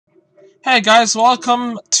Hey guys,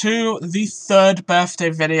 welcome to the third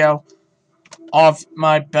birthday video of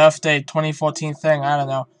my birthday 2014 thing, I don't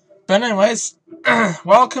know. But anyways,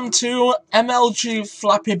 welcome to MLG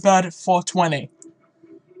Flappy Bird 420.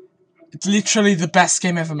 It's literally the best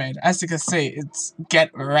game ever made. As you can see, it's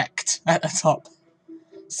get wrecked at the top.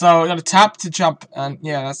 So, we gotta tap to jump, and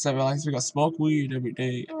yeah, that's it. Realize we got smoke weed every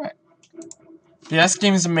day. Alright. But yeah, this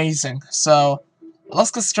game is amazing. So,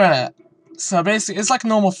 let's get straight at it. So basically, it's like a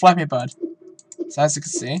normal Flappy Bird. So as you can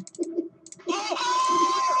see.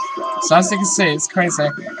 It's crazy.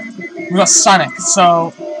 We got Sonic,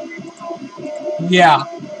 so yeah.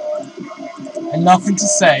 And nothing to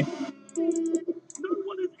say.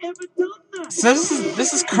 So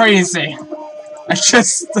this is crazy.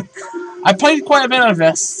 I played quite a bit of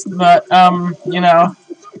this, but you know.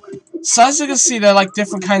 So as you can see, there are like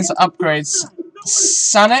different kinds of upgrades.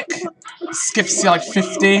 Sonic skips to like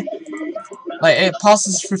 50. Like it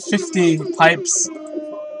passes through 50 pipes.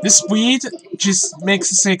 This weed just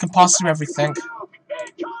makes it so you can pass through everything.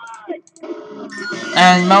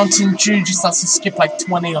 And Mountain Dew just lets you skip like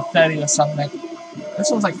 20 or 30 or something.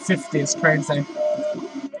 This one's like 50, it's crazy.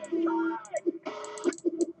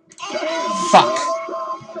 Fuck.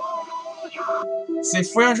 See,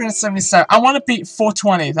 377. I want to beat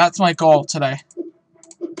 420, that's my goal today.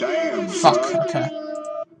 Fuck, okay.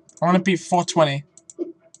 I want to beat 420.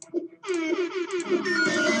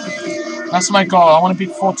 That's my goal, I want to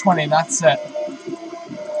beat 420, that's it.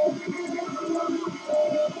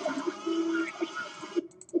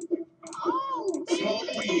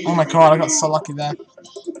 Oh my god, I got so lucky there.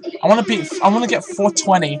 I want to get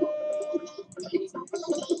 420.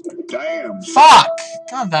 Damn. Fuck!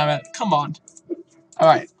 God damn it, come on.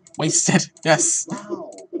 Alright, wasted, yes.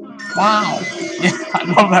 Wow. Yeah, I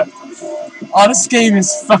love it. Oh, this game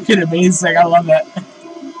is fucking amazing, I love it.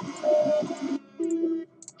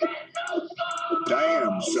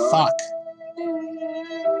 Damn, son. Fuck.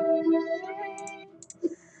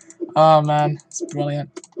 Oh man, it's brilliant.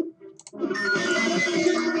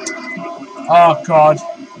 Oh god.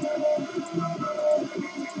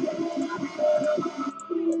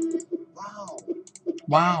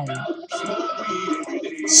 Wow.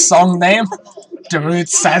 Song name? Darude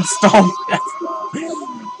Sandstorm.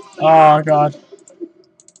 Oh god.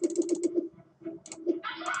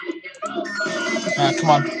 Come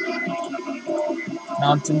on.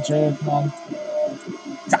 Mountain Dew, come on.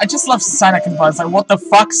 I just love Sonic and Buzz. Like, what the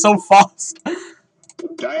fuck? So fast.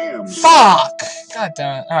 Damn. Fuck! God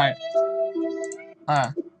damn it.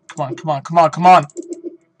 Alright. Come on, come on, come on, come on.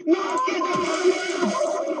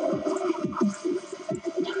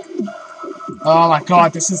 Oh my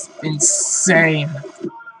god, this is insane.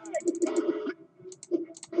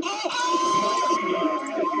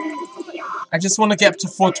 I just want to get up to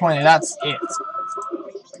 420, that's it.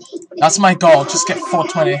 That's my goal, just get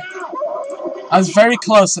 420. I was very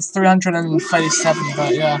close at 337,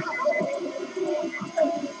 but yeah.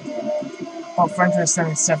 Oh,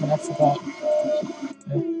 377, I forgot.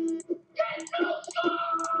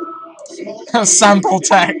 Yeah. Sample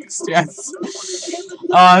text, yes.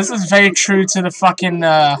 Oh, this is very true to the fucking,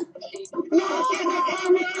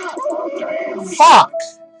 Fuck!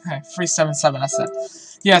 Okay, 377, that's it.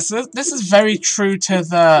 Yeah, so this is very true to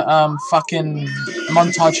the, fucking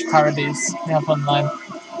montage parodies we have online.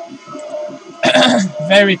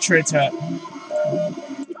 Very true to it.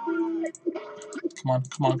 Come on,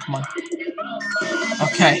 come on, come on.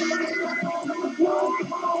 Okay.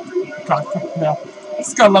 God, no.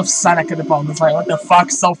 This guy loves Sonic at the bottom. It's like, what the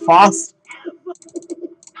fuck, so fast?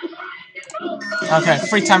 Okay,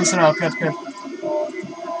 3 times in a row, good, good.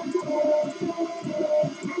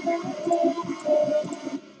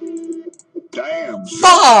 Damn.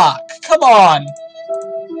 Fuck! Come on!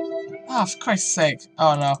 Oh, for Christ's sake.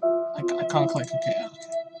 Oh no. I can't click, okay.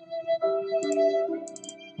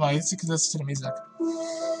 Well, you can listen to the music.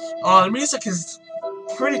 Oh, the music is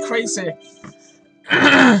pretty crazy.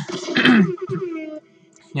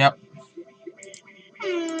 Yep.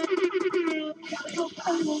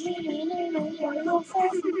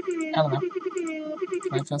 I don't know.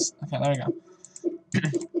 Like this. Okay, there we go.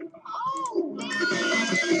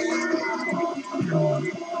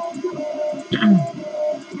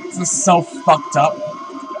 This is so fucked up.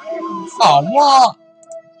 Oh, what?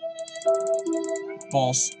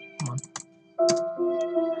 Balls. Come on.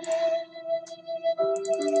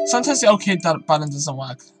 Sometimes the OK button doesn't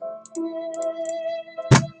work.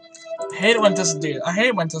 I hate it when it doesn't do it. I hate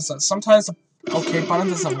it when it does that. Sometimes the OK button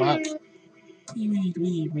doesn't work.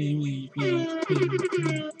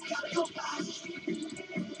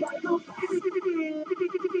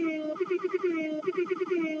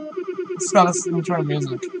 Let's enjoy the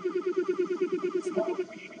music.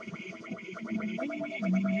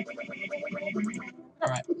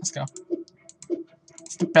 Alright, let's go.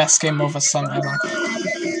 It's the best game over song ever.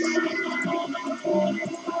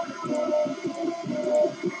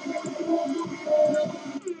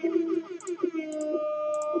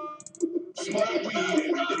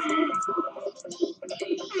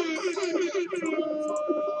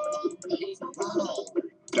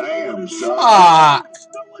 Damn, son. Fuck!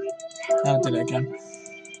 I did it again.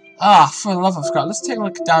 Ah, for the love of God. Let's take a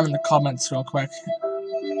look down in the comments real quick.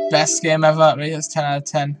 Best game ever. Rate is 10 out of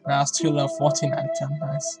 10. Now it's too low. 14 out of 10.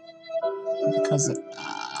 Nice. Because it.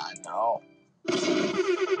 No.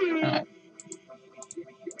 Alright.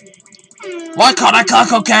 Why can't I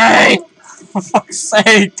click OK? For fuck's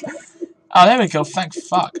sake. Oh, there we go. Thank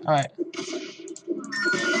fuck. Alright.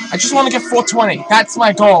 I just want to get 420. That's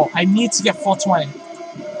my goal. I need to get 420.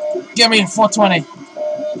 Give me 420.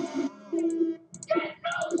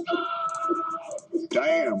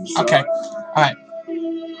 Damn, son. Okay. Alright.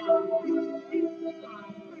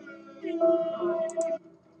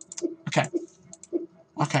 Okay.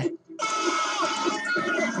 Okay.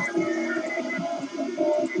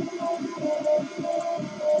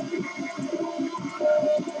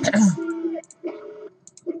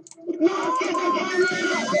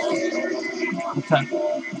 Okay.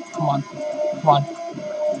 Come on. Come on.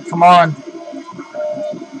 Come on.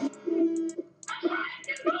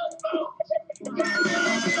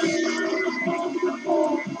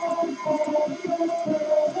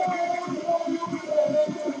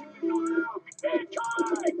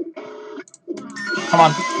 Come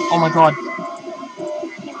on. Oh my god.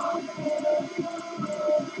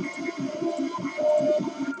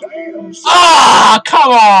 Damn, son. Ah!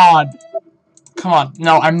 Come on! Come on.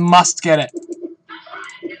 No, I must get it.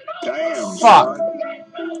 Damn, Fuck. son.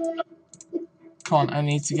 Come on, I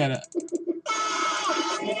need to get it.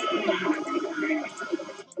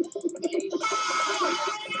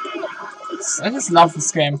 I just love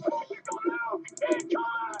this game.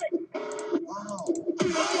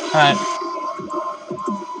 Alright.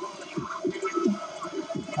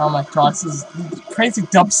 Oh my god, this is crazy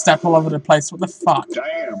dubstep all over the place. What the fuck?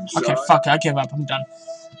 Damn, son. Okay, fuck it, I give up, I'm done.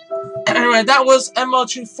 Anyway, that was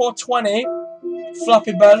MLG 420.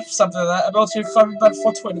 Flappy Bird, something like that. MLG Flappy Bird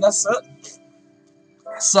 420, that's it.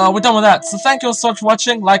 So, we're done with that. So, thank you all so much for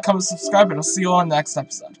watching. Like, comment, subscribe, and I'll see you all in the next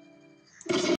episode.